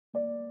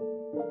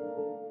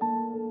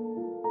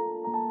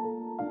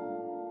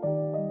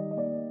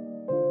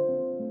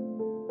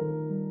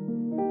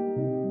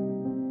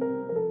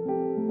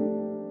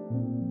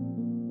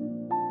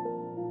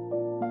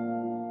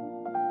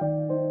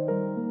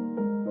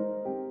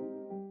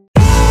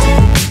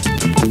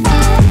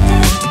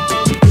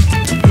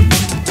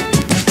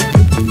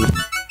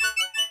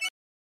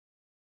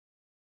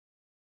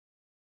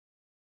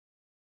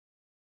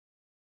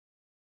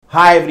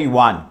Hi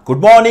everyone,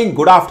 good morning,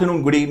 good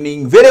afternoon, good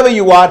evening, wherever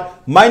you are.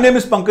 My name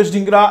is Pankaj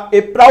Dhingra,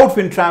 a proud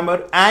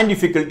FinTrammer and the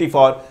faculty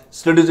for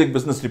Strategic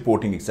Business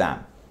Reporting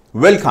exam.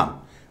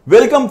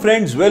 Welcome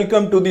friends,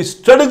 welcome to the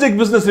Strategic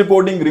Business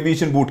Reporting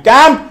Revision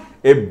Bootcamp.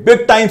 A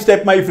big time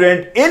step, my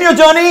friend, in your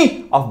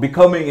journey of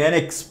becoming an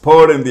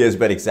expert in the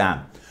SBR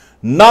exam.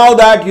 Now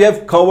that you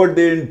have covered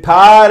the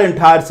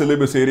entire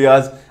syllabus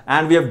areas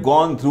and we have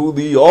gone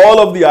through all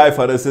of the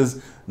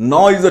IFRSs,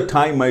 now is the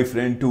time, my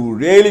friend, to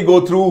really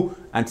go through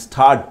and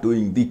start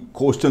doing the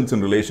questions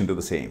in relation to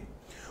the same.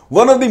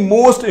 One of the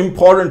most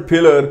important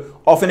pillar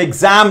of an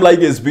exam like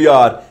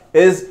SBR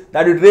is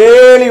that it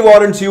really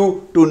warrants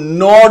you to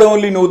not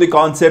only know the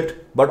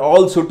concept but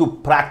also to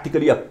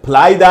practically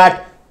apply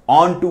that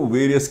onto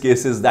various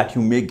cases that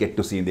you may get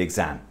to see in the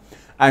exam.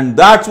 And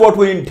that's what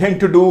we intend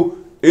to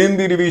do in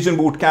the revision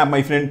bootcamp,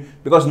 my friend,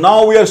 because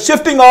now we are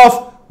shifting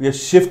off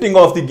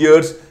the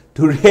gears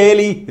to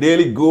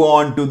really go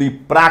on to the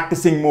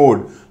practicing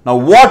mode. Now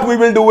what we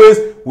will do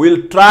is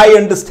we'll try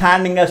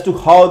understanding as to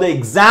how the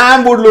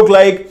exam would look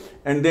like,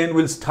 and then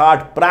we'll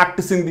start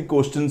practicing the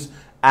questions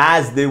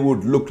as they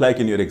would look like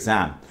in your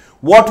exam.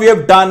 What we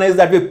have done is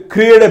that we've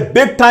created a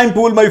big time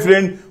pool, my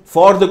friend,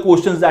 for the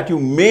questions that you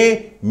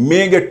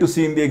may get to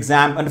see in the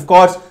exam, and of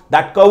course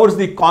that covers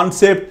the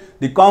concept,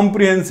 the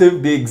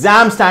comprehensive, the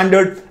exam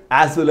standard,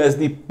 as well as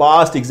the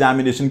past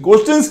examination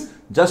questions,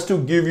 just to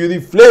give you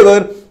the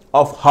flavor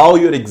of how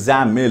your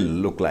exam may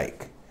look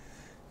like.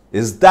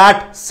 Is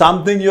that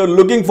something you're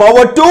looking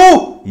forward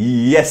to?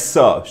 Yes,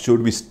 sir.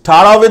 Should we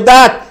start off with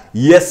that?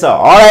 Yes, sir.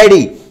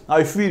 Alrighty. Now,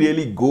 if we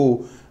really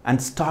go and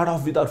start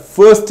off with our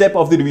first step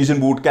of the revision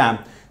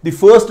bootcamp, the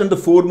first and the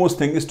foremost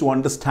thing is to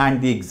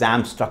understand the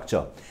exam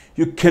structure.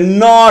 You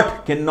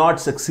cannot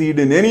succeed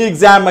in any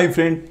exam, my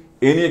friend,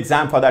 any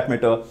exam for that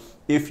matter,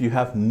 if you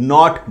have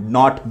not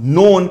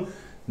known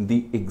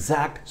the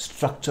exact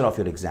structure of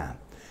your exam.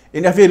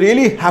 And if we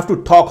really have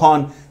to talk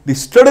on the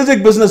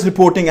strategic business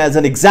reporting as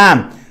an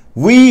exam,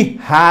 we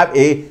have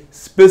a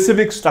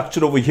specific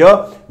structure over here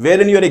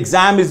wherein your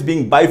exam is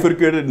being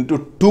bifurcated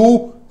into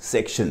two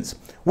sections.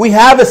 We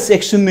have a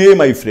section A,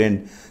 my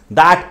friend,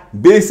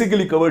 that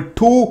basically covers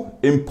two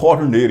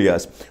important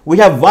areas. We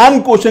have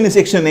one question in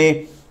section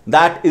A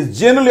that is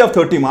generally of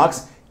 30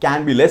 marks,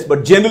 can be less,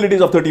 but generally it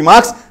is of 30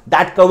 marks.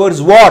 That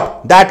covers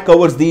what? That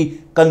covers the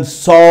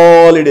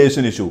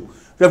consolidation issue.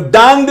 We have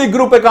done the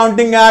group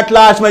accounting at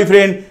last, my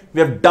friend. We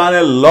have done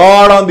a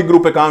lot on the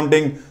group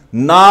accounting.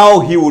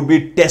 Now he would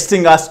be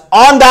testing us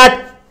on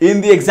that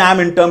in the exam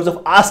in terms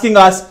of asking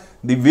us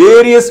the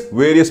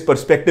various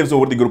perspectives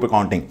over the group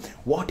accounting.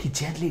 What he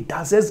generally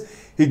does is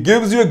he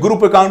gives you a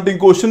group accounting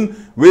question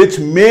which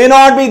may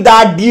not be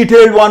that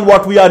detailed one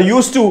what we are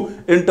used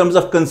to in terms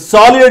of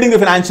consolidating the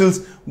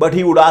financials, but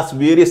he would ask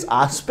various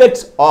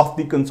aspects of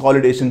the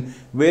consolidation,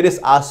 various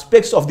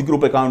aspects of the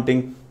group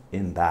accounting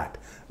in that.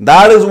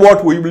 That is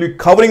what we will be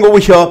covering over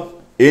here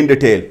in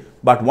detail.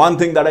 But one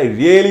thing that I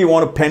really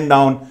want to pen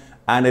down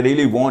and I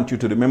really want you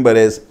to remember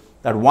is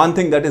that one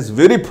thing that is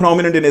very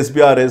prominent in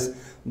SBR is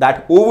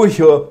that over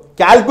here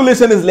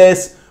calculation is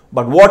less,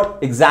 but what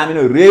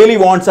examiner really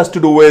wants us to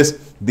do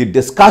is the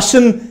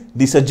discussion,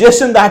 the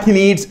suggestion that he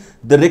needs,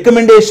 the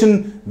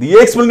recommendation, the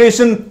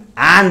explanation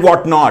and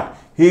whatnot.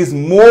 He is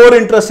more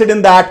interested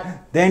in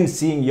that than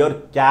seeing your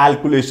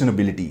calculation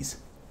abilities.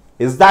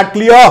 Is that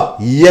clear?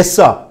 Yes,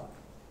 sir.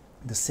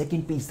 The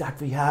second piece that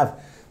we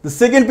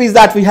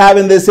have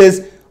in this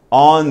is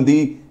on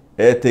the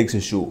ethics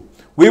issue.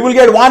 We will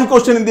get one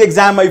question in the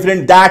exam, my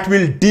friend, that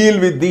will deal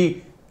with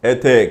the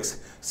ethics.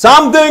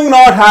 Something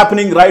not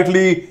happening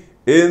rightly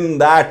in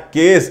that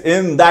case,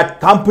 in that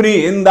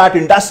company, in that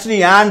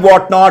industry and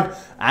whatnot,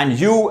 and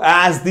you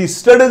as the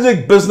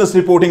strategic business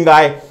reporting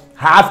guy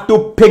have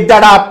to pick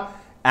that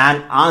up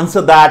and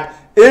answer that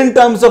in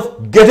terms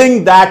of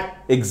getting that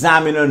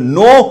examiner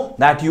know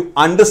that you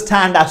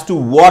understand as to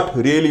what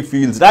really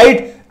feels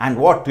right and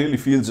what really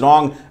feels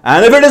wrong.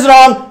 And if it is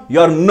wrong,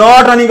 you're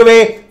not running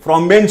away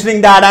from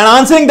mentioning that and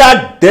answering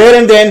that there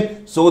and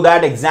then, so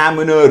that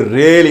examiner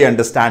really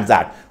understands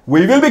that.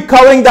 We will be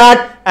covering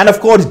that and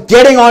of course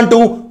getting on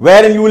to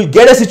wherein you will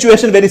get a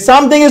situation where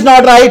something is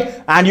not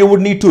right and you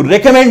would need to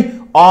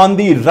recommend on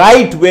the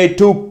right way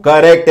to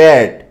correct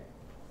it.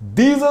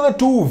 These are the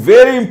two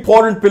very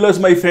important pillars,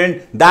 my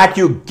friend, that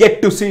you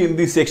get to see in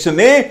the section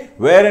A,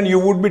 wherein you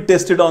would be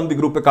tested on the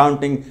group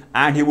accounting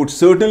and he would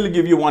certainly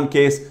give you one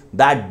case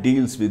that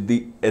deals with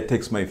the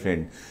ethics, my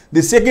friend.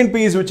 The second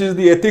piece, which is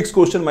the ethics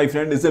question, my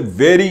friend, is a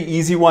very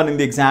easy one in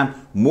the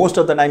exam. Most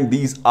of the time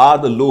these are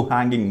the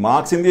low-hanging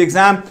marks in the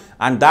exam,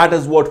 and that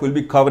is what we'll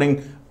be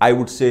covering, I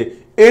would say,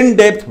 in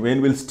depth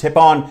when we'll step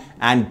on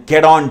and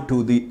get on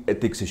to the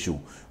ethics issue.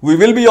 We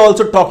will be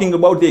also talking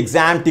about the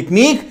exam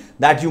technique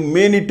that you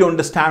may need to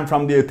understand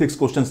from the ethics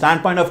question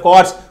standpoint, of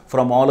course,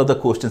 from all of the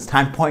question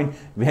standpoint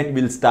when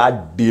we'll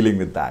start dealing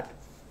with that.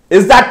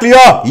 Is that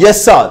clear?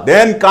 Yes, sir.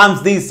 Then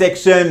comes the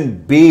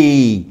section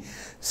B.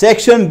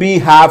 Section B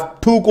have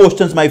two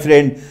questions, my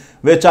friend,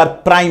 which are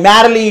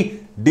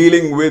primarily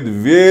dealing with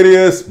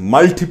various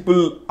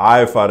multiple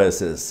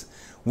IFRSs.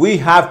 we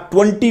have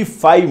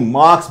 25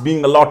 marks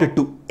being allotted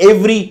to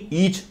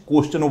each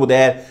question over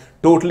there,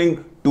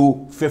 totaling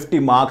to 50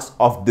 marks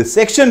of this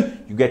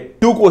section. You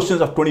get 2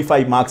 questions of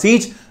 25 marks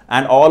each,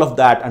 and all of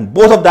that and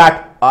both of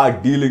that are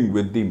dealing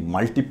with the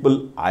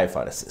multiple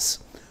IFRSs.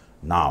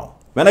 Now,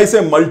 when I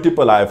say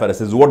multiple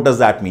IFRSs, what does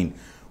that mean?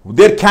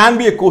 There can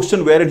be a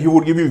question wherein he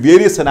would give you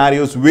various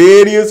scenarios,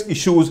 various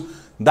issues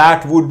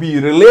that would be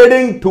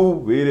relating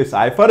to various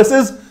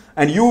IFRSs,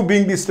 and you,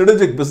 being the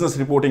strategic business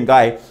reporting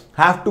guy,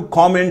 have to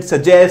comment,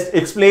 suggest,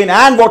 explain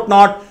and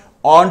whatnot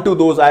onto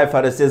those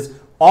IFRSs,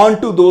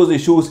 onto those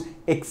issues,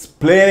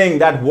 explaining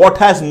that what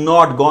has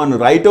not gone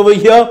right over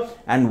here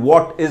and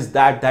what is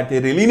that they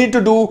really need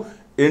to do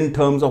in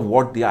terms of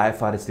what the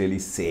IFRS really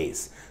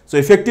says. So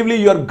effectively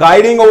you are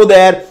guiding over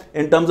there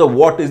in terms of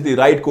what is the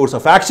right course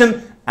of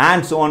action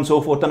and so on and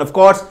so forth. And of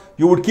course,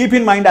 you would keep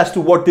in mind as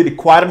to what the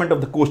requirement of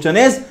the question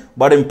is,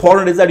 but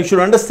important is that you should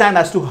understand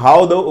as to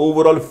how the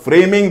overall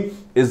framing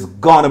is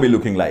gonna be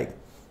looking like.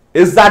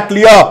 Is that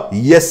clear?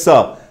 Yes,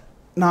 sir.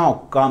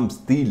 Now comes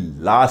the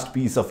last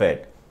piece of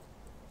it.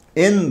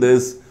 In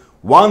this,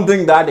 one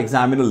thing that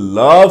examiner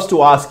loves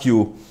to ask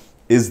you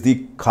is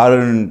the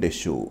current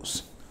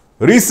issues.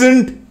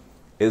 Recent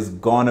is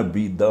gonna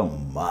be the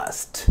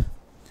must.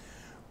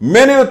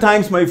 Many of the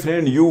times, my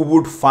friend, you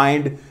would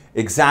find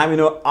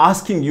examiner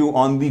asking you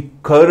on the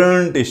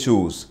current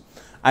issues,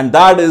 and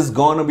that is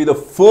gonna be the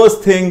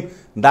first thing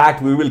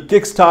that we will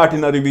kickstart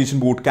in a revision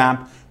boot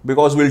camp,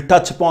 because we'll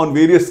touch upon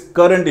various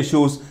current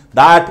issues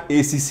that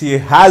ACCA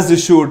has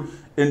issued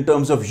in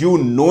terms of you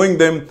knowing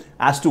them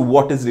as to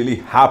what is really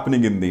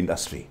happening in the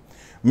industry.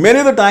 Many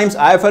of the times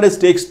IFRS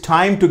takes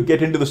time to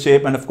get into the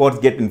shape and of course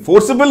get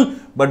enforceable,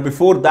 but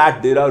before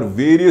that there are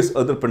various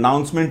other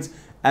pronouncements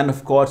and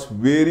of course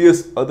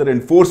various other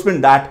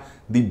enforcement that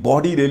the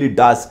body really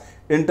does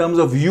in terms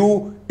of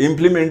you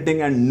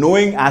implementing and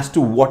knowing as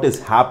to what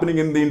is happening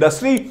in the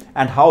industry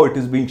and how it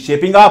is being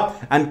shaping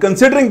up, and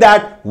considering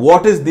that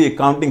what is the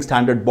accounting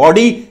standard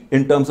body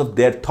in terms of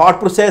their thought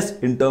process,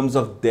 in terms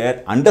of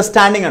their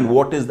understanding, and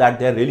what is that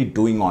they're really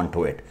doing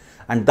onto it.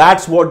 And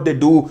that's what they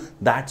do.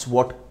 That's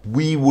what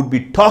we would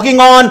be talking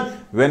on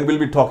when we'll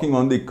be talking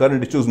on the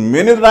current issues.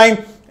 Many of the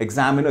time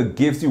examiner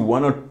gives you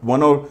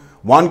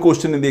one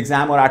question in the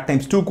exam, or at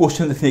times 2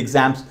 questions in the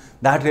exams,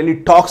 that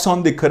really talks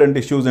on the current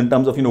issues in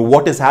terms of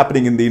what is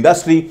happening in the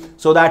industry,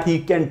 so that he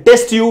can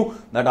test you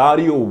that are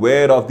you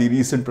aware of the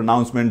recent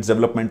pronouncements,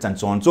 developments and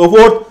so on and so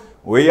forth.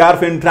 We are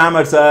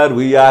FinTramers, sir.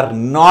 We are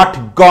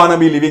not gonna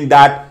be leaving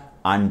that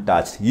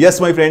untouched. Yes,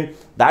 my friend,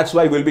 that's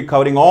why we'll be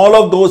covering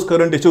all of those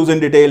current issues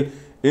in detail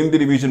in the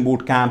revision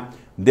boot camp.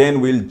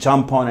 Then we'll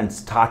jump on and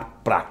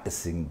start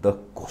practicing the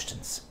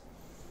questions.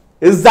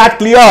 Is that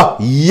clear?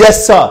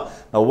 Yes, sir.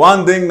 Now,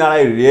 one thing that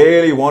I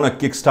really want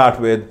to kickstart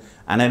with,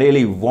 and I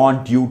really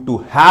want you to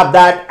have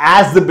that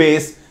as the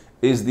base,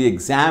 is the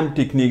exam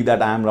technique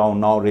that I am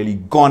now really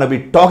gonna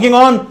be talking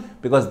on,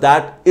 because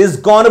that is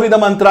gonna be the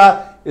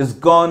mantra, is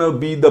gonna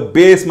be the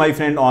base, my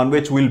friend, on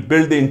which we'll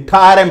build the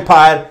entire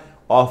empire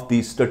of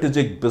the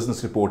strategic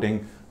business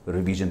reporting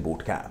revision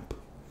boot camp.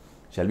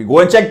 Shall we go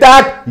and check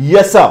that?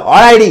 Yes, sir.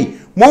 Alrighty.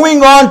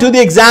 Moving on to the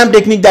exam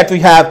technique that we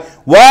have.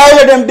 While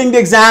attempting the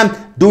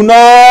exam, do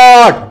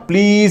not,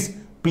 please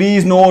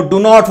note, do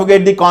not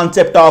forget the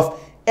concept of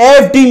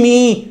FD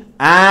me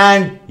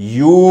and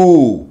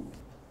you.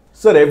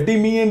 Sir, FD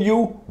me and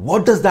you,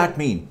 what does that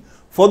mean?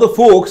 For the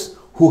folks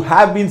who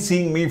have been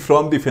seeing me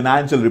from the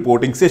financial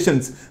reporting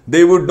sessions,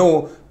 they would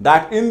know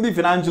that in the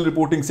financial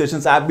reporting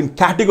sessions, I have been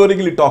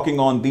categorically talking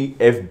on the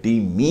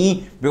FD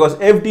me, because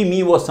FD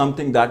me was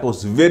something that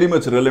was very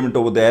much relevant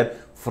over there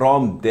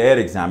from their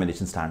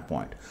examination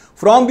standpoint.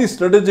 From the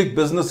strategic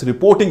business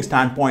reporting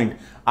standpoint,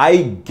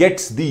 I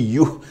want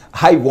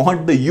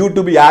the U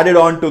to be added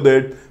on to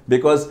that,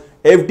 because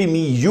FD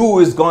me U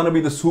is going to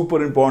be the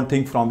super important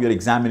thing from your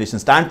examination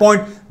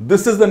standpoint.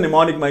 This is the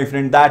mnemonic, my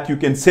friend, that you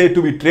can say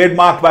to be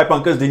trademarked by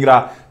Pankaj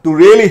Dhingra to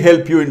really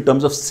help you in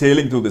terms of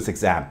sailing through this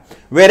exam.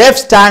 Where F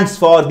stands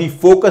for the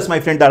focus, my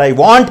friend, that I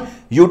want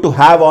you to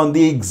have on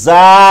the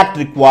exact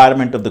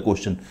requirement of the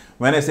question.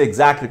 When I say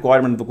exact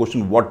requirement of the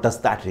question, what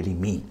does that really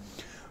mean?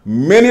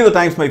 Many of the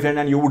times, my friend,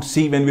 and you would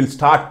see when we'll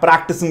start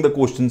practicing the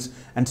questions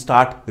and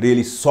start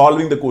really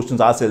solving the questions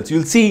ourselves,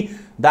 you'll see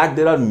that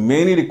there are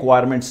many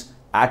requirements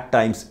at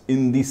times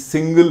in the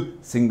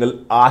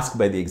single ask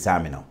by the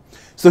examiner.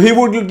 So he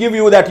would give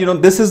you that,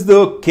 this is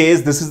the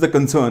case, this is the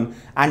concern,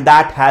 and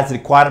that has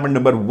requirement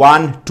number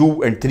 1,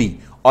 2 and 3,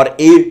 or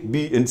A,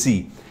 B and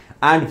C.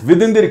 And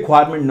within the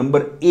requirement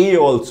number A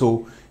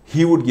also,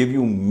 he would give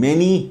you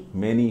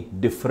many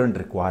different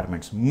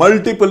requirements,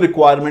 multiple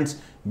requirements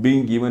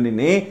being given in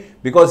A,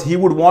 because he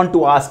would want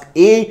to ask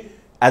A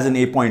as an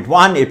 8.1,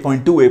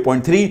 8.2,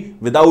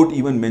 8.3 without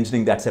even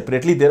mentioning that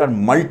separately. There are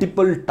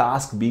multiple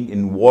tasks being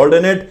involved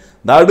in it.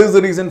 That is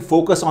the reason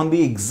focus on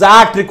the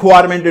exact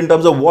requirement in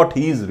terms of what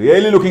he is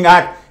really looking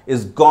at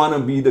is gonna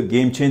be the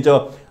game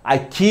changer. I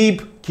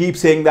keep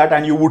saying that,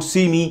 and you would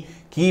see me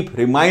keep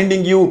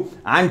reminding you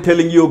and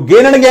telling you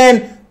again and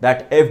again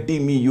that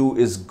FD me U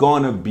is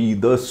gonna be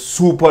the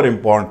super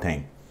important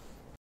thing.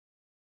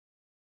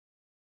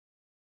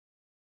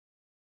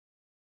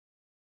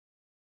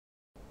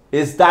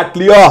 Is that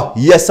clear?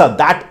 Yes, sir.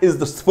 That is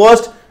the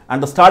first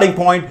and the starting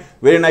point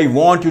wherein I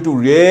want you to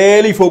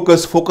really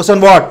focus. Focus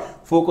on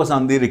what? Focus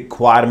on the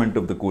requirement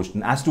of the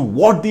question, as to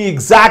what the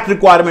exact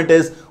requirement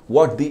is,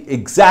 what the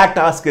exact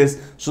ask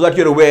is, so that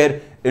you're aware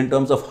in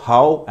terms of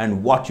how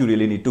and what you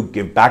really need to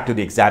give back to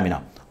the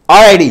examiner.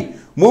 Alrighty,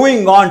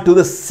 moving on to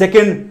the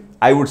second,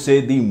 I would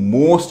say the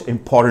most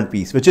important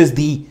piece, which is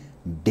the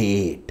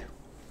date.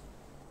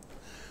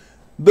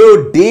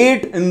 The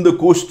date in the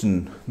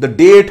question, the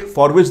date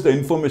for which the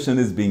information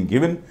is being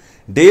given,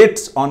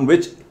 dates on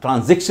which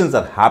transactions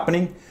are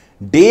happening,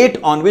 date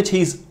on which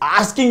he is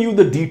asking you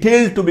the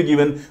details to be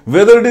given,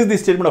 whether it is the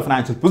statement of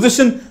financial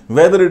position,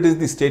 whether it is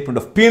the statement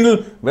of P&L,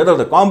 whether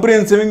the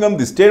comprehensive income,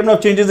 the statement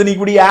of changes in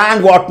equity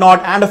and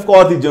whatnot, and of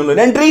course the journal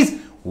entries,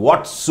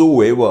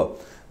 whatsoever.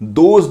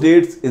 Those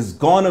dates is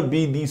gonna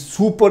be the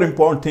super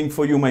important thing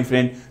for you, my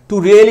friend, to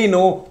really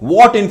know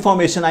what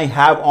information I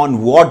have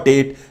on what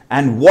date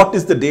and what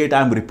is the date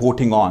I'm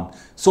reporting on,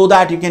 so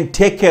that you can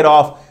take care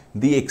of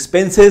the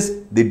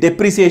expenses, the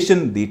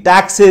depreciation, the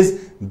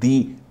taxes,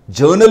 the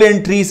journal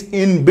entries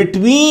in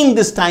between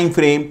this time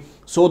frame,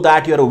 so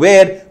that you're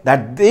aware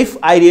that if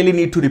I really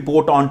need to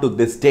report on to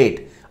this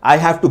date, I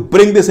have to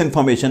bring this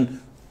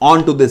information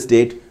onto this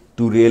date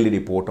to really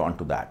report on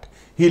to that.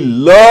 He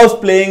loves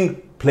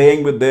playing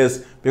with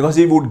this, because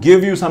he would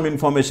give you some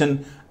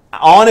information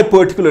on a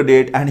particular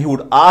date and he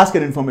would ask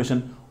an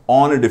information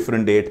on a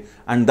different date,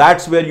 and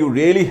that's where you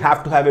really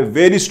have to have a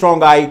very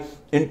strong eye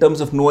in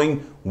terms of knowing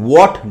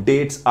what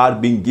dates are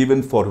being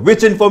given for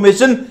which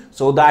information,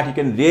 so that you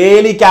can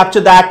really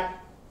capture that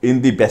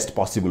in the best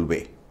possible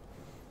way.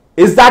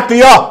 Is that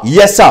clear?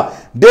 Yes, sir.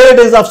 Date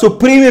is of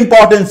supreme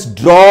importance.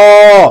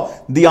 Draw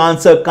the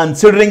answer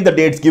considering the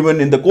dates given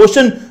in the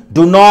question.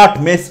 Do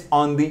not miss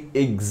on the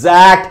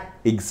exact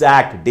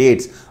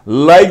dates.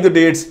 Like the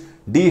dates,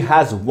 D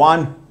has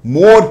one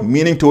more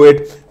meaning to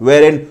it,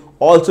 wherein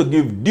also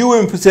give due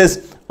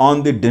emphasis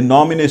on the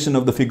denomination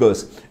of the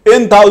figures.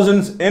 In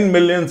thousands, in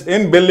millions,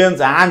 in billions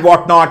and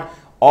whatnot.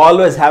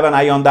 Always have an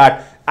eye on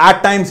that.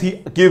 At times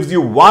he gives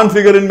you one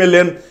figure in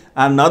million,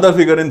 another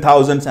figure in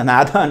thousands, and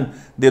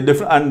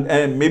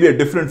maybe a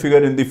different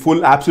figure in the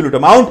full absolute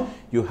amount.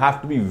 You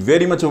have to be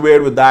very much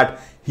aware with that.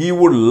 He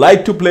would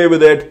like to play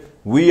with it.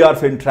 We are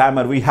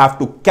FinTrammer. We have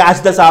to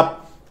catch this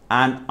up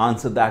and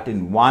answer that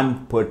in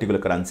one particular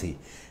currency.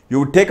 You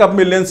would take up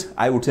millions,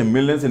 I would say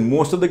millions, in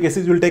most of the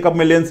cases you will take up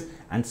millions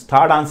and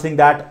start answering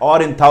that,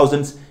 or in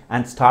thousands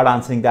and start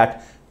answering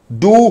that.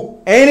 Do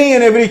any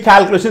and every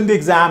calculation in the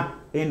exam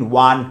in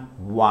one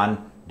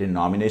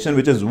denomination,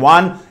 which is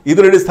one,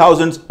 either it is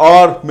thousands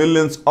or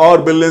millions or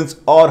billions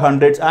or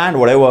hundreds and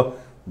whatever,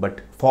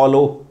 but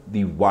follow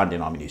the one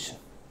denomination.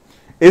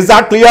 Is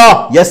that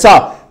clear? Yes,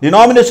 sir.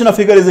 Denomination of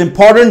figure is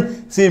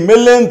important. See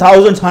million,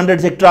 thousands,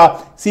 hundreds,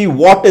 etc. See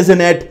what is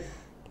in it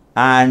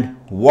and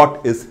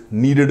what is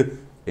needed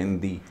in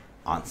the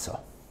answer.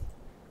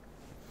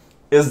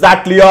 Is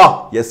that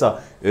clear? Yes, sir.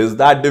 Is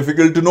that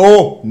difficult to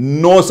know?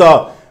 No,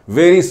 sir.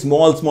 Very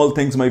small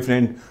things, my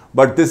friend.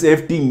 But this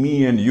FT,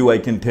 me and you, I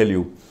can tell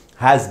you,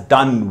 has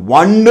done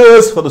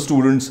wonders for the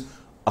students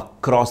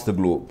across the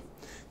globe.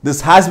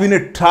 This has been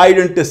a tried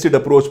and tested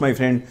approach, my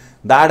friend,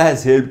 that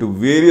has helped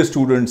various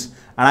students,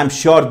 and I'm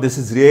sure this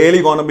is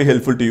really going to be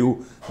helpful to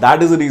you.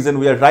 That is the reason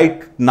we are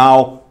right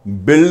now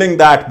building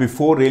that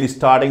before really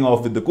starting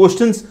off with the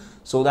questions,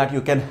 so that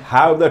you can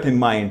have that in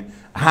mind.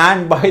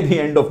 And by the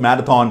end of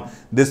marathon,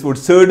 this would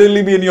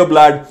certainly be in your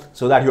blood,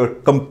 so that you're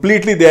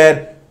completely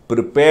there,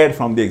 prepared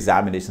from the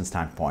examination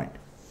standpoint.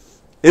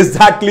 Is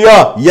that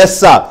clear? Yes,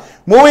 sir.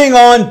 Moving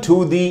on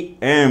to the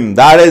M,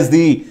 that is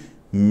the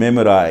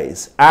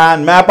memorize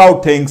and map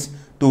out things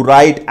to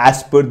write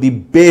as per the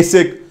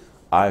basic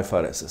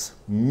IFRSs.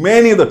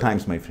 Many of the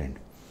times, my friend,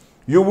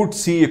 you would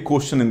see a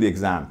question in the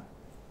exam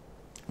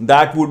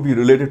that would be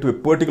related to a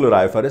particular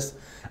IFRS,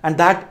 and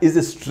that is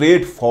a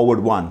straightforward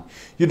one.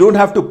 You don't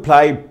have to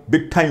apply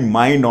big time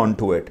mind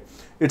onto it.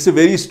 It's a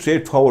very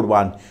straightforward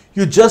one.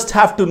 You just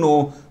have to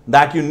know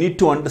that you need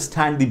to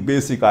understand the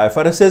basic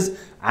IFRSs,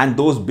 and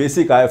those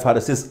basic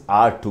IFRSs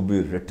are to be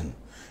written.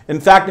 In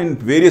fact, in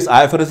various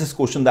IFRS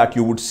questions that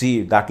you would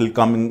see that will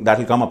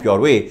come up your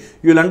way,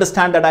 you'll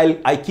understand that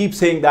I keep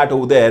saying that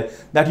over there,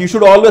 that you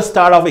should always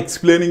start off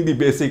explaining the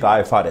basic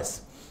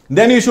IFRS.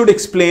 Then you should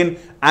explain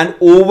and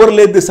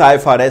overlay this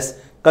IFRS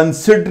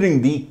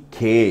considering the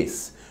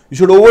case. You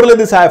should overlay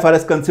this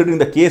IFRS considering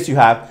the case you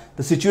have,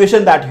 the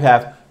situation that you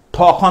have,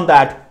 talk on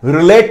that,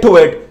 relate to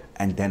it,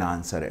 and then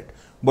answer it.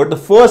 But the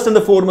first and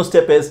the foremost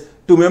step is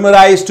to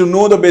memorize, to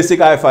know the basic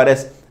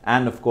IFRS,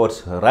 and of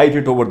course write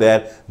it over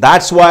there.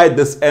 That's why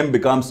this M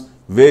becomes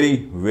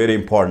very, very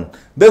important.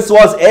 This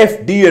was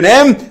F, D and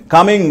M.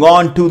 Coming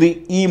on to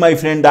the E, my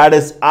friend, that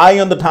is I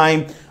on the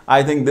time.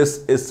 I think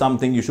this is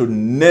something you should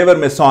never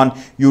miss on.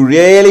 You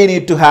really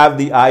need to have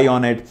the eye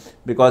on it,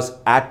 because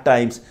at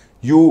times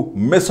you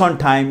miss on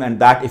time, and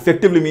that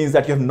effectively means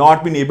that you have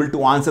not been able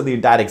to answer the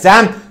entire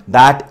exam.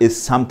 That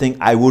is something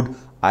I would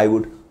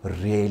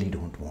really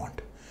don't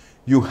want.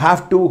 You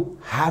have to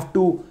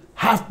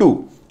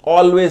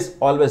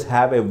always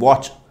have a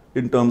watch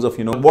in terms of,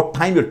 what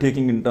time you're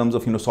taking in terms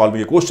of,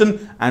 solving a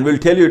question, and we'll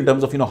tell you in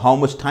terms of, how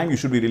much time you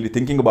should be really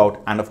thinking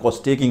about, and of course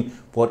taking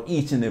for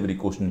each and every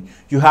question.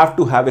 You have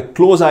to have a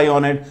close eye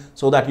on it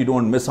so that you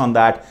don't miss on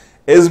that.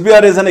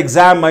 SBR is an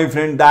exam, my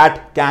friend,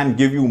 that can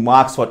give you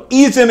marks for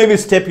each and every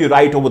step you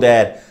write over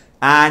there.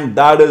 And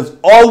that is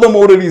all the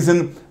more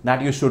reason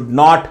that you should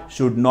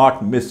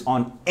not miss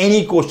on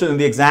any question in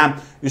the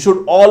exam. You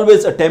should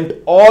always attempt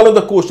all of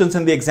the questions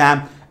in the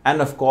exam,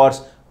 and of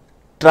course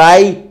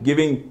try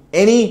giving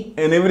any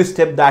and every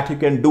step that you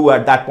can do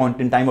at that point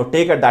in time or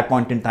take at that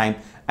point in time,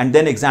 and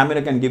then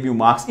examiner can give you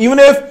marks even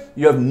if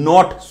you have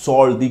not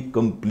solved the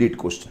complete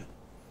question.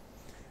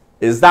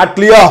 Is that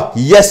clear?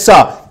 Yes,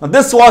 sir. Now,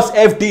 this was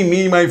FT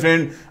Me, my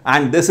friend,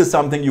 and this is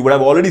something you would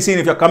have already seen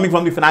if you're coming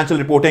from the financial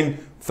reporting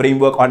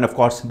framework, and of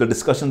course the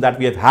discussion that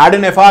we have had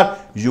in FR,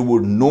 you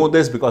would know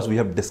this because we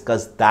have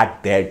discussed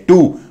that there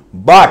too.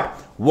 But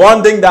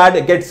one thing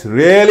that gets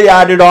really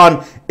added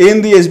on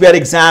in the SBR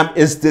exam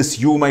is this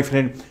U, my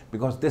friend,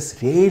 because this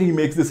really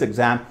makes this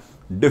exam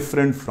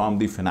different from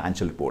the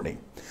financial reporting.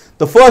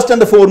 The first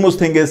and the foremost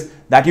thing is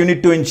that you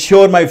need to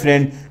ensure, my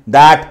friend,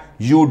 that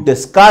you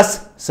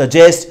discuss,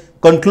 suggest,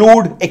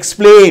 conclude,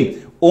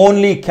 explain.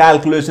 Only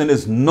calculation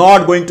is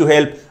not going to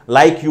help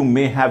like you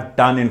may have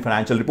done in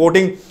financial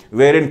reporting,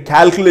 wherein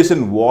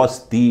calculation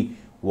was the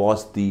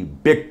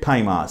big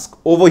time ask.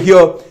 Over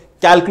here,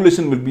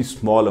 calculation will be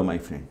smaller, my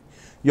friend.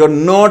 You're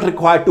not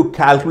required to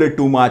calculate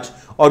too much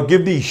or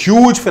give the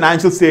huge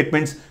financial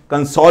statements,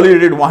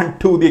 consolidated one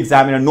to the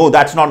examiner. No,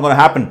 that's not going to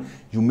happen.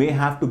 You may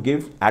have to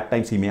give, at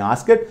times he may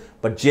ask it,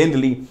 but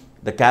generally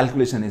the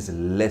calculation is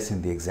less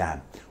in the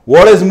exam.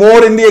 What is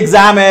more in the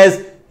exam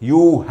is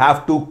you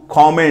have to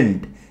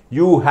comment,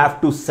 you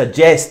have to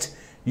suggest,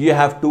 you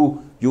have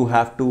to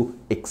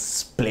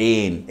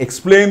explain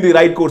the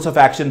right course of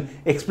action,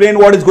 explain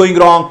what is going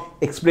wrong,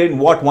 explain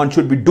what one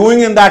should be doing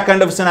in that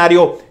kind of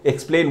scenario,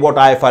 explain what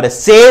IFRS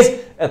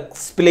says,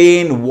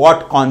 explain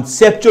what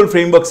conceptual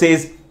framework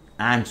says,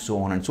 and so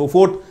on and so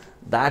forth.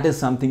 That is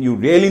something you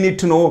really need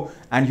to know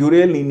and you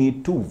really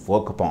need to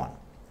work upon.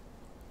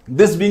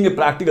 This being a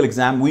practical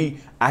exam, we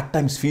at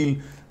times feel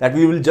that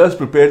we will just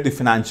prepare the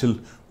financial,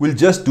 we'll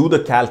just do the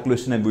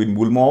calculation and we'll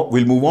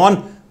move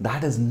on.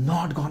 That is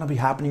not going to be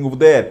happening over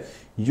there.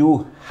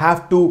 You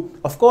have to,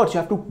 of course, you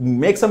have to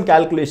make some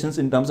calculations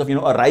in terms of,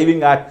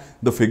 arriving at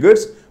the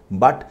figures,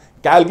 but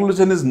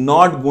calculation is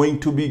not going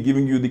to be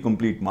giving you the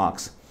complete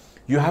marks.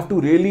 You have to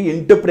really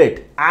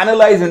interpret,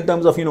 analyze in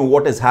terms of,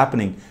 what is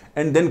happening,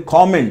 and then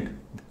comment,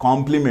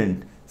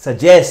 compliment,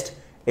 suggest,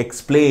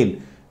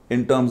 explain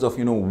in terms of,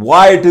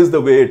 why it is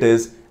the way it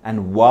is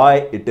and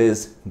why it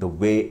is the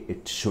way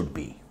it should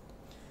be.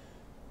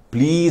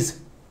 Please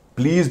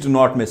do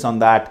not miss on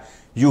that.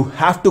 You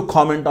have to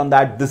comment on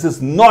that. This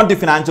is not the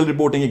financial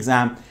reporting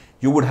exam.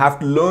 You would have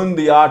to learn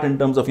the art in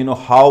terms of,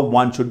 how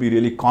one should be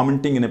really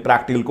commenting in a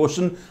practical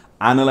question,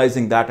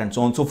 analyzing that, and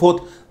so on and so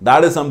forth.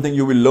 That is something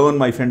you will learn,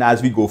 my friend,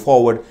 as we go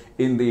forward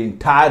in the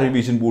entire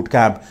revision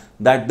bootcamp,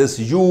 that this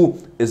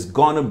U is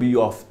gonna be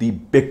of the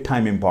big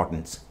time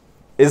importance.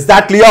 Is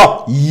that clear?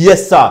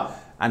 Yes, sir.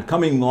 And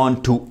coming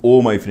on to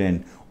O, my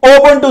friend.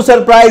 Open to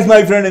surprise,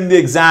 my friend, in the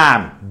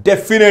exam.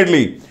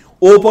 Definitely.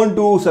 Open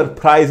to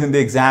surprise in the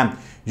exam.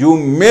 You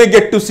may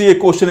get to see a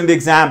question in the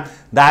exam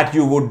that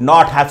you would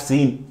not have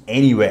seen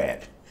anywhere.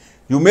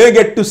 You may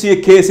get to see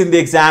a case in the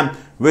exam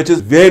which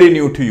is very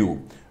new to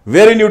you,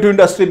 very new to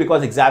industry,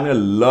 because examiner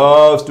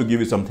loves to give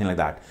you something like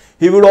that.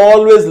 He would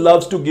always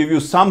loves to give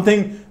you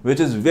something which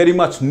is very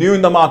much new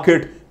in the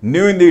market,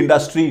 new in the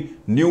industry,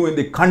 new in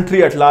the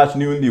country at large,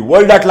 new in the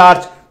world at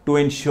large, to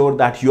ensure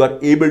that you are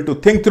able to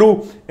think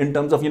through in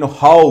terms of,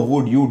 how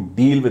would you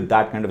deal with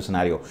that kind of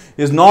scenario.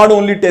 He's not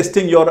only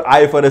testing your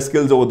IFRS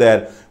skills over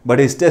there, but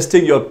he's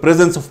testing your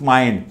presence of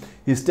mind.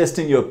 He's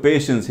testing your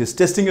patience. He's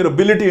testing your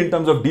ability in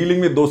terms of dealing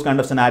with those kind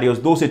of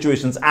scenarios, those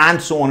situations,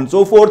 and so on and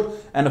so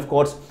forth. And of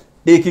course,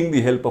 taking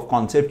the help of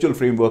conceptual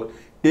framework,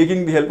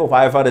 taking the help of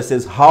IFRS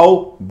is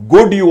how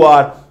good you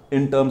are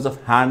in terms of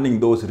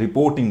handling those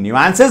reporting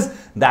nuances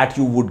that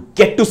you would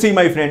get to see,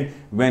 my friend,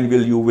 when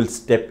you will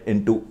step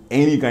into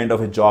any kind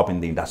of a job in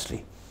the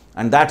industry.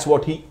 And that's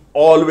what he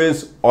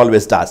always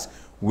does.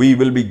 We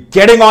will be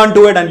getting on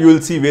to it, and you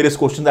will see various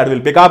questions that we'll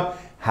pick up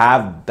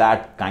have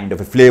that kind of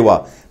a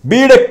flavor.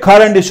 Be it a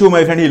current issue,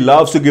 my friend, he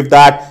loves to give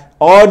that,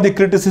 or the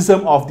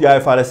criticism of the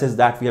IFRSs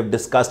that we have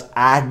discussed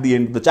at the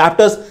end of the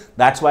chapters.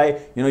 That's why,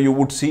 you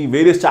would see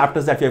various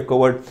chapters that we have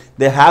covered.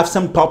 They have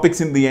some topics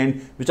in the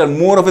end which are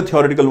more of a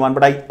theoretical one,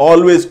 but I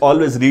always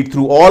read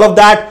through all of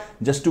that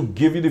just to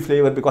give you the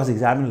flavor, because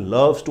examiner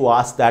loves to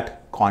ask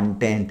that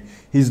content.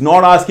 He's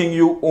not asking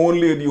you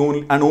only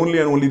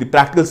the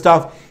practical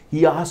stuff.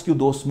 He asks you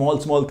those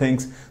small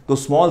things,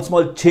 those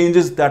small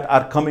changes that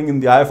are coming in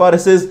the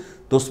IFRSs,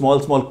 those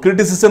small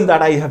criticism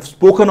that I have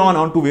spoken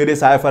onto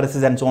various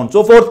IFRSs and so on and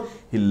so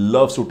forth. He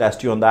loves to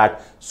test you on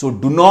that. So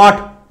do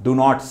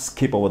not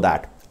skip over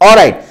that. All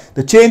right,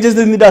 the changes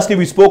in the industry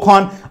we spoke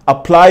on.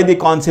 Apply the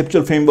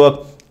conceptual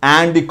framework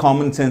and the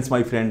common sense,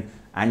 my friend,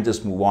 and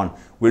just move on.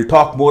 We'll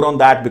talk more on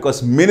that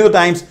because many of the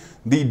times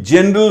the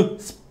general,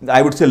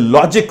 I would say,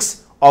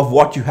 logics of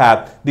what you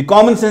have, the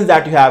common sense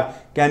that you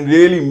have can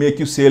really make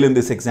you sail in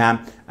this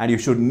exam, and you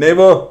should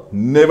never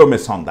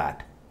miss on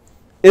that.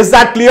 Is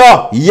that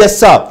clear? Yes,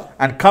 sir.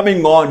 And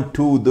coming on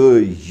to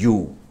the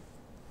U.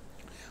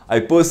 I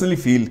personally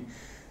feel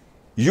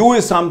U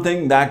is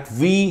something that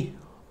we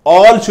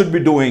all should be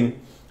doing,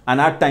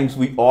 and at times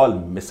we all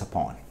miss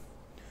upon.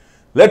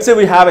 Let's say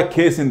we have a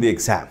case in the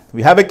exam.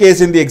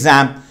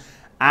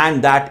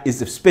 And that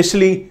is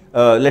especially,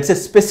 let's say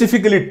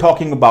specifically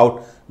talking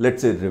about,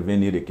 let's say,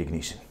 revenue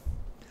recognition.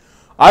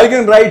 I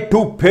can write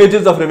 2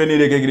 pages of revenue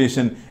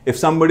recognition if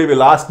somebody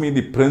will ask me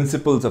the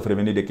principles of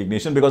revenue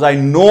recognition, because I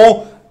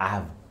know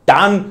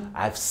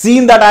I've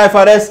seen that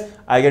IFRS,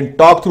 I can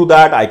talk through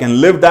that, I can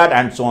live that,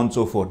 and so on and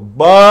so forth.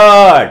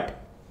 But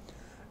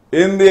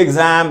in the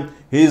exam,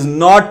 he is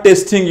not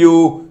testing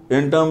you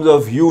in terms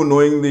of you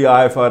knowing the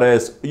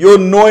IFRS, you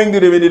knowing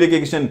the revenue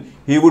recognition.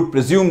 He would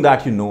presume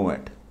that you know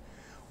it.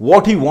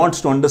 What he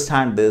wants to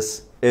understand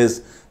this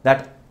is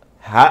that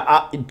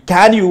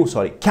can you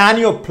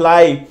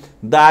apply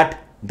that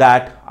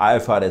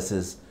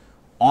IFRSs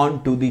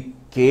onto the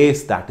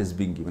case that is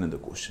being given in the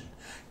question?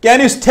 Can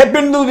you step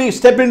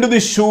into the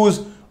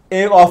shoes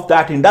of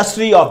that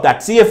industry, of that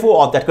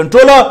CFO, of that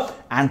controller,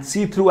 and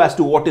see through as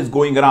to what is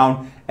going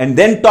around, and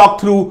then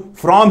talk through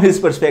from his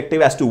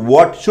perspective as to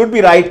what should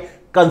be right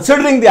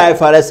considering the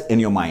IFRS in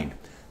your mind?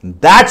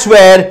 That's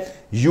where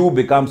U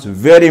becomes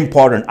very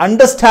important.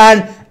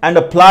 Understand and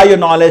apply your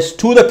knowledge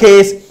to the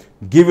case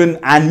given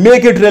and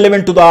make it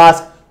relevant to the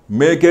ask.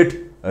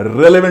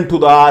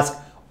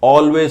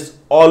 Always,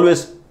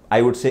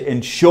 I would say,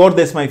 ensure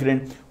this, my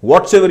friend.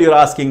 Whatsoever you're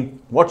asking,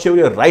 whatsoever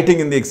you're writing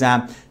in the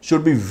exam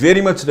should be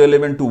very much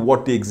relevant to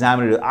what the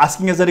examiner is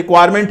asking as a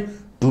requirement.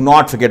 Do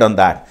not forget on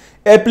that.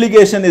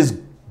 Application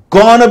is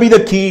gonna be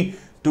the key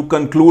to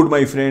conclude,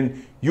 my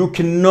friend. You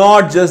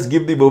cannot just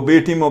give the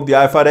verbatim of the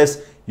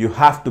IFRS. You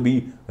have to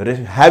be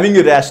having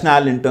a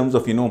rationale in terms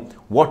of,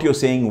 what you're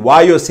saying,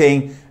 why you're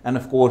saying, and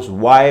of course,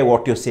 why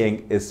what you're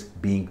saying is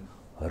being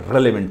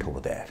relevant over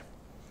there.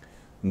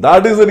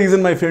 That is the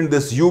reason, my friend,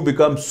 this U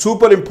becomes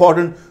super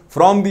important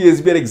from the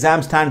SBR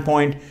exam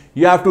standpoint.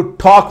 You have to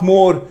talk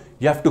more,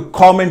 you have to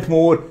comment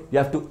more, you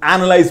have to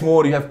analyze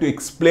more, you have to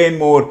explain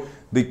more.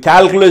 The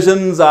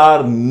calculations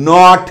are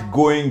not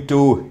going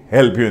to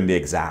help you in the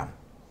exam.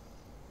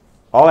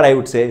 Or I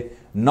would say,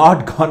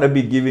 not gonna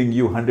be giving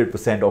you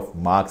 100% of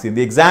marks in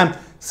the exam.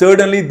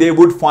 Certainly they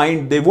would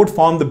form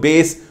the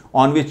base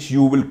on which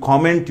you will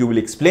comment, you will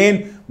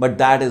explain, but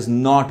that is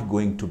not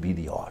going to be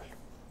the all.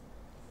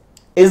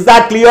 Is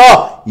that clear?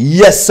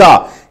 Yes,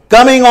 sir.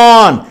 Coming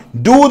on,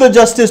 do the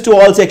justice to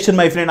all section,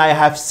 my friend. I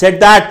have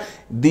said that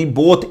the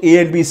both A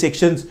and B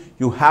sections,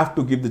 you have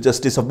to give the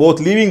justice of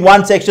both. Leaving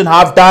one section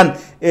half done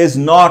is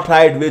not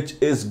right, which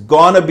is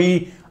gonna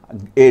be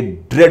a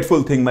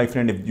dreadful thing, my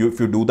friend, if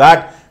you do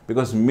that.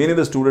 Because many of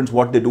the students,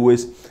 what they do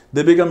is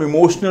they become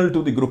emotional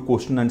to the group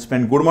question and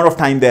spend good amount of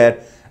time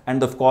there.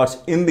 And of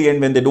course, in the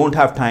end, when they don't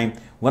have time,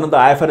 one of the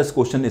IFRS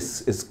question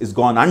is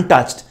gone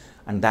untouched.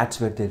 And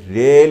that's where they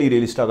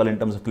really struggle in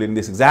terms of clearing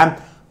this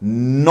exam.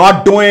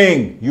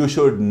 You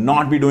should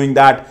not be doing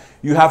that.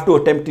 You have to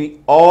attempt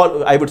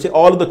all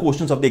of the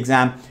questions of the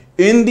exam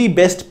in the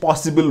best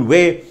possible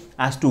way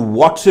as to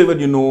whatsoever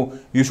you know.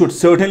 You should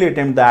certainly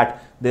attempt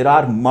that. There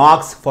are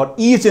marks for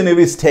each and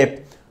every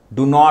step.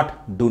 Do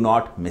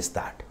not miss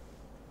that.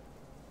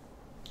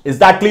 Is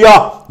that clear?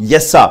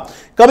 Yes, sir.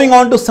 Coming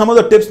on to some of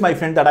the tips, my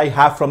friend, that I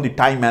have from the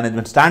time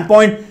management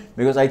standpoint,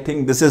 because I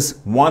think this is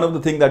one of the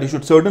things that you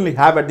should certainly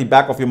have at the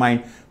back of your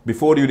mind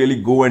before you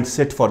really go and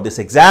sit for this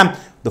exam.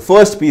 The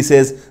first piece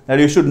is that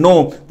you should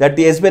know that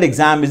the SBR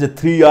exam is a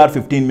 3-hour,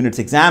 15 minutes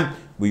exam.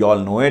 We all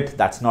know it.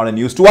 That's not a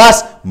news to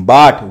us.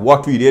 But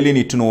what we really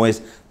need to know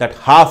is that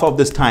half of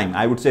this time,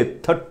 I would say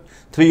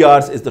 3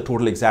 hours is the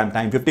total exam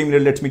time. 15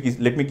 minutes,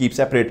 let me keep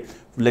separate,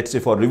 let's say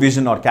for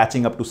revision or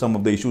catching up to some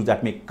of the issues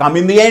that may come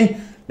in the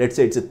end. Let's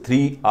say it's a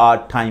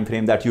 3-hour time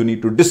frame that you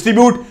need to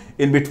distribute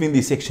in between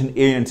the section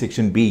A and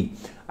section B.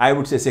 I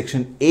would say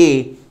section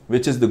A,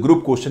 which is the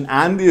group question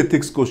and the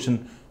ethics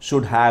question,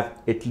 should have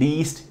at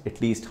least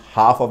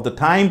half of the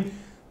time.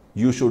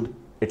 You should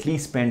at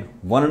least spend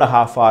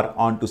 1.5 hours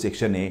onto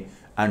section A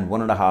and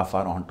 1.5 hours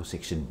onto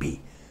section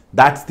B.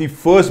 That's the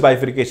first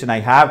bifurcation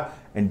I have.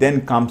 And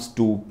then comes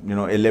to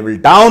a level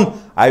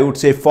down. I would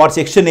say for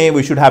section A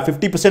we should have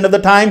 50% of the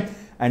time,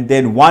 and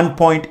then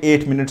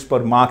 1.8 minutes per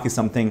mark is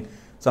something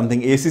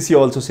ACCA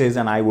also says,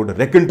 and I would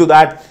reckon to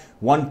that.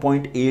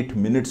 1.8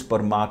 minutes per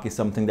mark is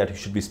something that you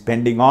should be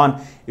spending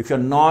on. If you're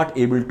not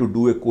able to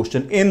do a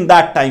question in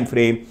that time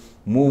frame,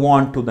 move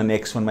on to the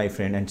next one, my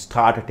friend, and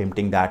start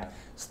attempting that.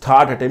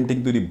 Start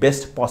attempting to the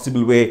best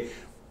possible way.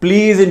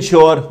 Please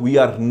ensure we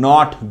are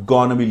not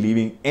gonna be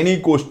leaving any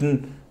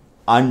question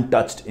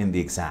untouched in the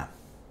exam.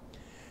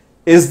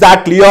 Is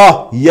that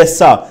clear? Yes,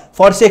 sir.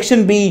 For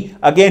section B,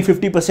 again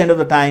 50% of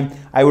the time,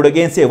 I would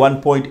again say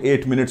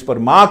 1.8 minutes per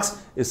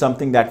marks is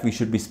something that we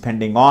should be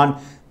spending on.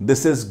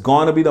 This is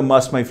gonna be the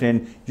must, my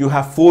friend. You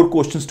have 4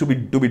 questions to be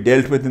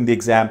dealt with in the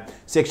exam.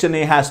 Section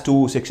A has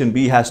 2, section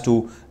B has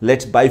 2.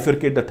 Let's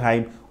bifurcate the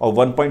time of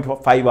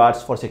 1.5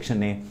 hours for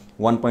section A,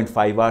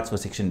 1.5 hours for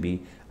section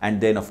B. And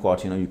then of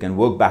course, you can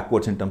work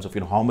backwards in terms of,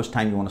 how much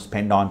time you want to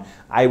spend on.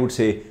 I would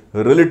say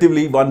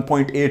relatively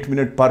 1.8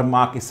 minute per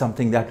mark is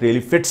something that really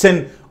fits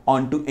in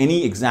onto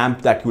any exam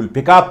that you will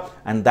pick up.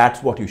 And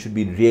that's what you should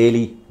be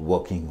really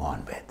working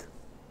on with.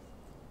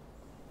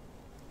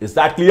 Is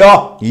that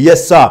clear?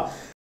 Yes, sir.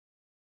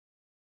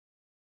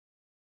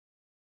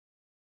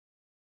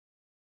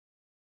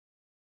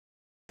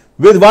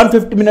 With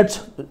 150 minutes,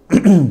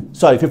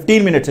 sorry,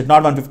 15 minutes, it's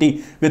not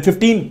 150, with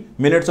 15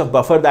 minutes of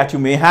buffer that you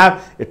may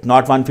have, it's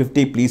not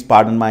 150, please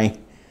pardon my,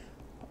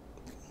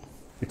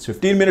 it's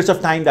 15 minutes of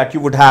time that you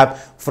would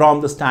have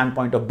from the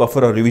standpoint of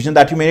buffer or revision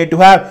that you may need to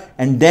have,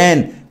 and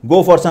then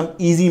go for some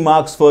easy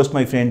marks first,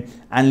 my friend,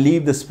 and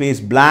leave the space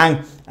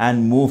blank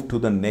and move to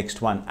the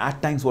next one. At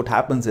times what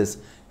happens is,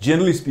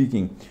 generally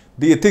speaking,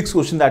 the ethics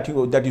question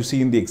that you see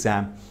in the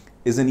exam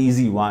is an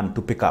easy one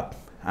to pick up,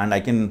 and I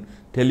can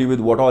tell you with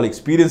what all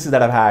experiences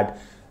that I've had,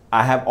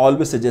 I have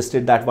always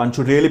suggested that one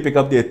should really pick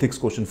up the ethics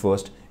question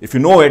first. If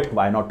you know it,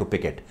 why not to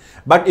pick it?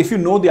 But if you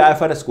know the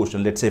IFRS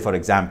question, let's say for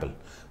example,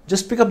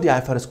 just pick up the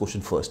IFRS question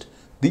first.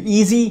 The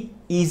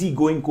easy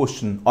going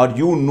question, or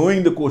you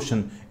knowing the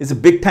question, is a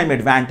big time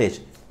advantage.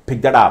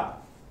 Pick that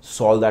up,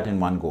 solve that in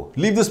one go.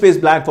 Leave the space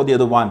blank for the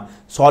other one,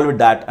 solve with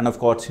that, and of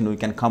course, you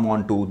can come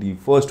on to the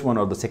first one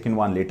or the second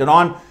one later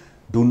on.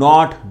 Do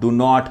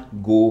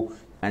not go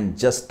and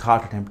just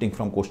start attempting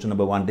from question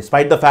number 1,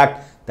 despite the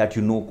fact that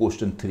you know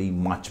question 3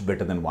 much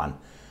better than 1.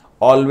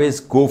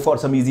 Always go for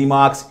some easy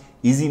marks.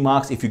 Easy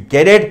marks, if you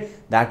get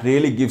it, that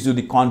really gives you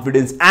the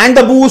confidence and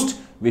the boost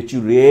which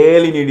you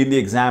really need in the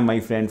exam, my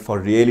friend, for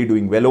really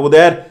doing well over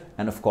there,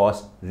 and of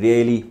course,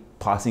 really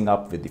passing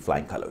up with the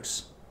flying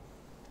colors.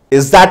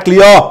 Is that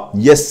clear?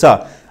 Yes,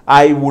 sir.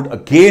 I would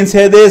again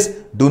say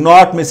this, do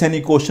not miss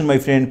any question, my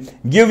friend.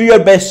 Give your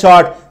best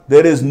shot.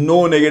 There is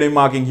no negative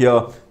marking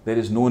here. There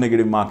is no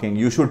negative marking.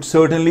 You should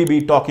certainly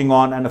be talking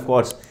on and of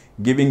course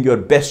giving your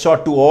best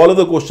shot to all of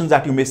the questions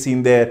that you may see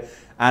in there.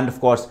 And of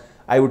course,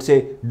 I would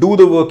say do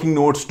the working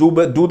notes, do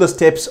the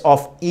steps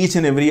of each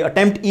and every,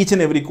 attempt each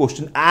and every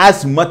question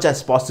as much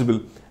as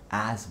possible,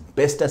 as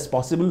best as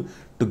possible,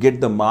 to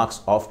get the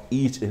marks of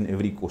each and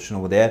every question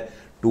over there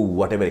to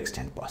whatever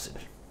extent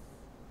possible.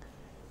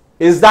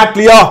 Is that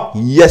clear?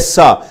 Yes,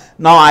 sir.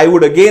 Now, I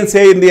would again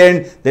say in the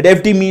end that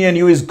FD me and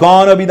you is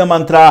gonna be the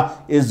mantra,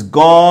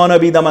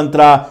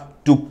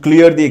 to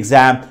clear the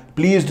exam.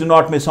 Please do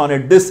not miss on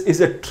it. This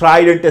is a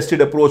tried and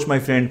tested approach, my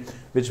friend,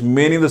 which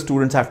many of the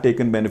students have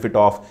taken benefit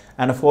of.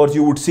 And of course,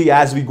 you would see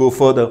as we go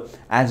further,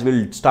 as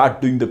we'll start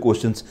doing the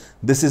questions,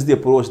 this is the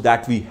approach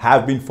that we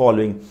have been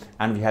following,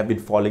 and we have been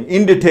following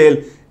in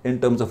detail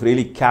in terms of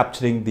really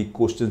capturing the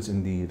questions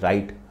in the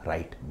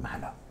right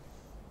manner.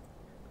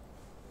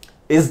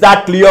 Is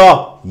that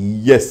clear?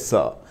 Yes,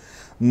 sir.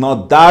 Now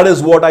that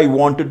is what I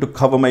wanted to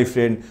cover, my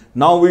friend.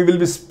 Now we will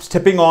be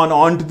stepping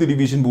onto the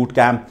revision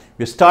bootcamp.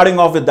 We're starting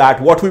off with that.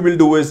 What we will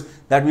do is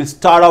that we'll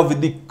start off with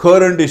the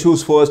current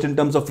issues first, in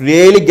terms of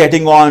really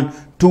getting on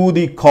to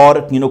the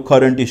core,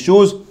 current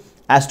issues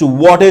as to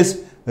what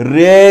is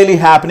really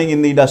happening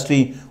in the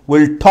industry.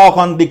 We'll talk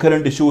on the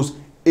current issues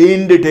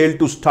in detail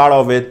to start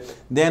off with.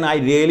 Then I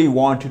really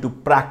want you to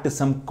practice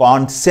some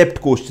concept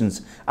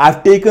questions.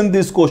 I've taken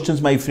these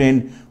questions, my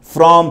friend,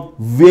 from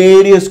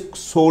various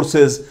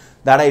sources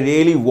that I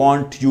really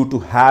want you to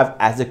have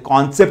as a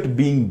concept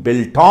being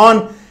built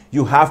on.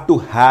 You have to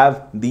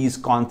have these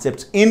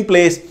concepts in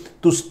place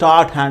to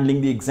start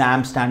handling the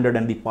exam standard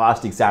and the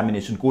past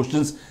examination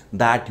questions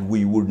that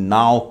we would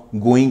now,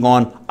 going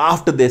on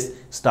after this,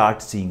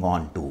 start seeing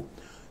on to.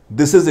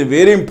 This is a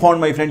very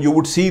important, my friend. You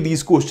would see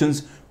these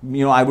questions,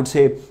 I would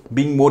say,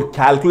 being more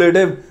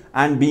calculative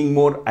and being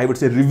more, I would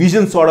say,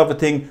 revision sort of a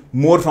thing,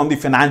 more from the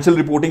financial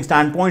reporting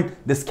standpoint.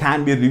 This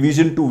can be a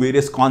revision to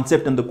various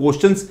concepts and the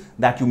questions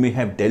that you may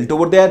have dealt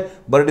over there,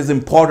 but it is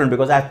important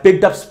because I have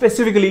picked up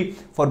specifically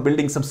for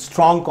building some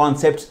strong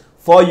concepts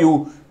for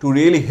you to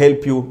really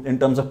help you in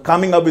terms of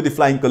coming up with the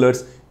flying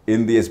colors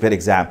in the SBR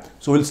exam.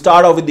 So we'll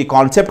start off with the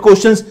concept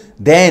questions,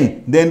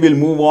 then we'll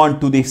move on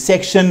to the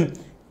section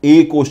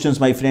A questions,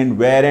 my friend,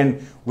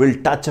 wherein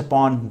we'll touch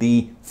upon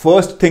the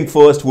first thing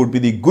first would be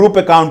the group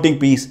accounting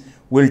piece.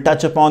 We'll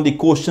touch upon the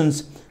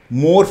questions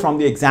more from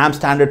the exam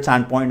standard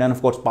standpoint and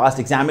of course past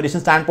examination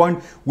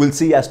standpoint. We'll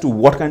see as to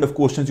what kind of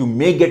questions you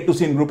may get to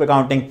see in group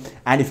accounting,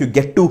 and if you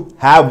get to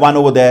have one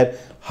over there,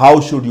 how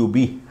should you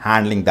be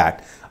handling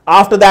that.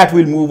 After that,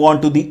 we'll move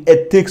on to the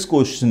ethics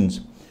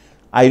questions.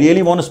 I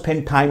really want to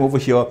spend time over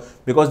here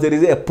because there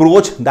is an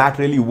approach that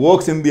really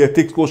works in the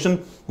ethics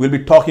question. We'll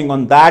be talking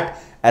on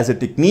that as a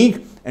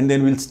technique, and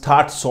then we'll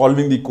start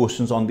solving the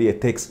questions on the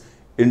ethics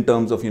in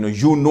terms of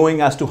you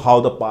knowing as to how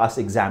the past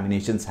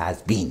examinations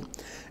has been.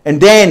 And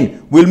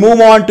then we'll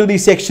move on to the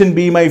section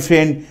B, my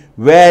friend,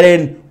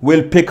 wherein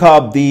we'll pick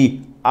up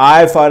the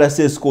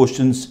IFRS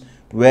questions,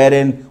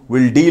 wherein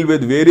we'll deal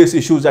with various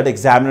issues that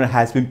examiner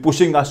has been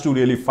pushing us to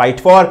really fight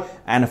for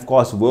and of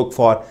course work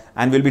for.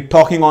 And we'll be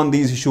talking on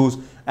these issues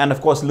and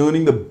of course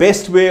learning the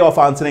best way of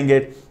answering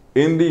it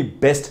in the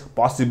best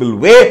possible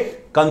way,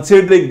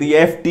 considering the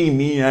FT,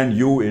 me and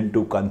you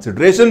into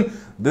consideration.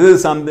 This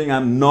is something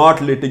I'm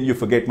not letting you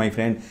forget, my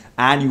friend,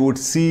 and you would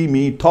see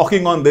me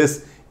talking on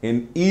this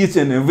in each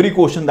and every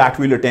question that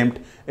we'll attempt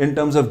in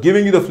terms of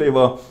giving you the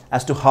flavor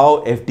as to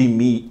how FT,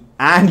 me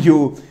and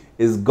you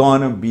is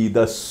gonna be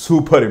the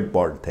super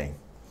important thing.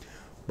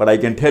 But I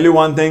can tell you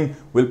one thing,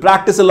 we'll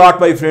practice a lot,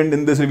 my friend,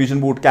 in this revision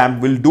boot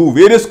camp. We'll do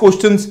various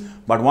questions,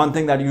 but one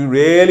thing that you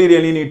really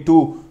need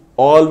to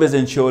always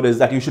ensure is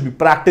that you should be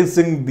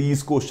practicing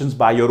these questions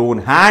by your own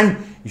hand.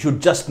 You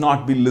should just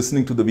not be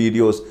listening to the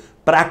videos.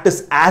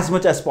 Practice as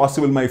much as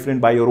possible, my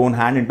friend, by your own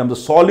hand in terms of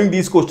solving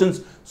these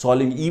questions,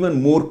 solving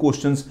even more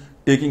questions,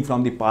 taking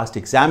from the past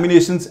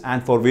examinations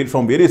and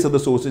from various other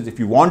sources if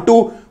you want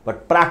to.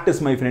 But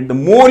practice, my friend. The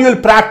more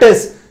you'll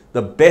practice,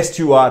 the best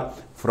you are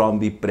from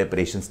the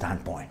preparation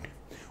standpoint.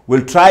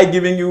 We'll try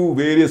giving you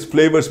various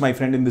flavors, my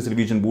friend, in this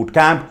revision boot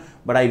camp,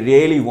 but I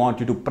really want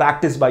you to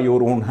practice by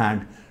your own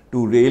hand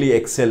to really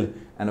excel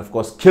and of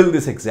course kill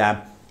this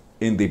exam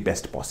in the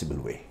best possible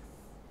way.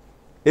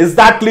 Is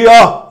that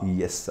clear?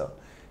 Yes, sir.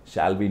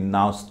 Shall we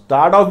now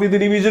start off with the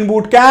revision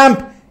boot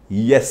camp?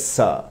 Yes,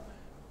 sir.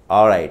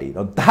 Alrighty.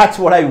 Now that's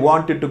what I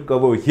wanted to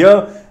cover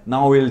here.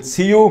 Now we'll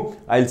see you.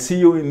 I'll see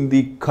you in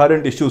the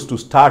current issues to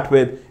start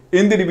with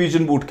in the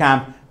revision boot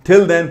camp.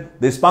 Till then,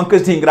 this is Pankaj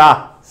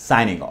Dhingra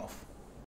signing off.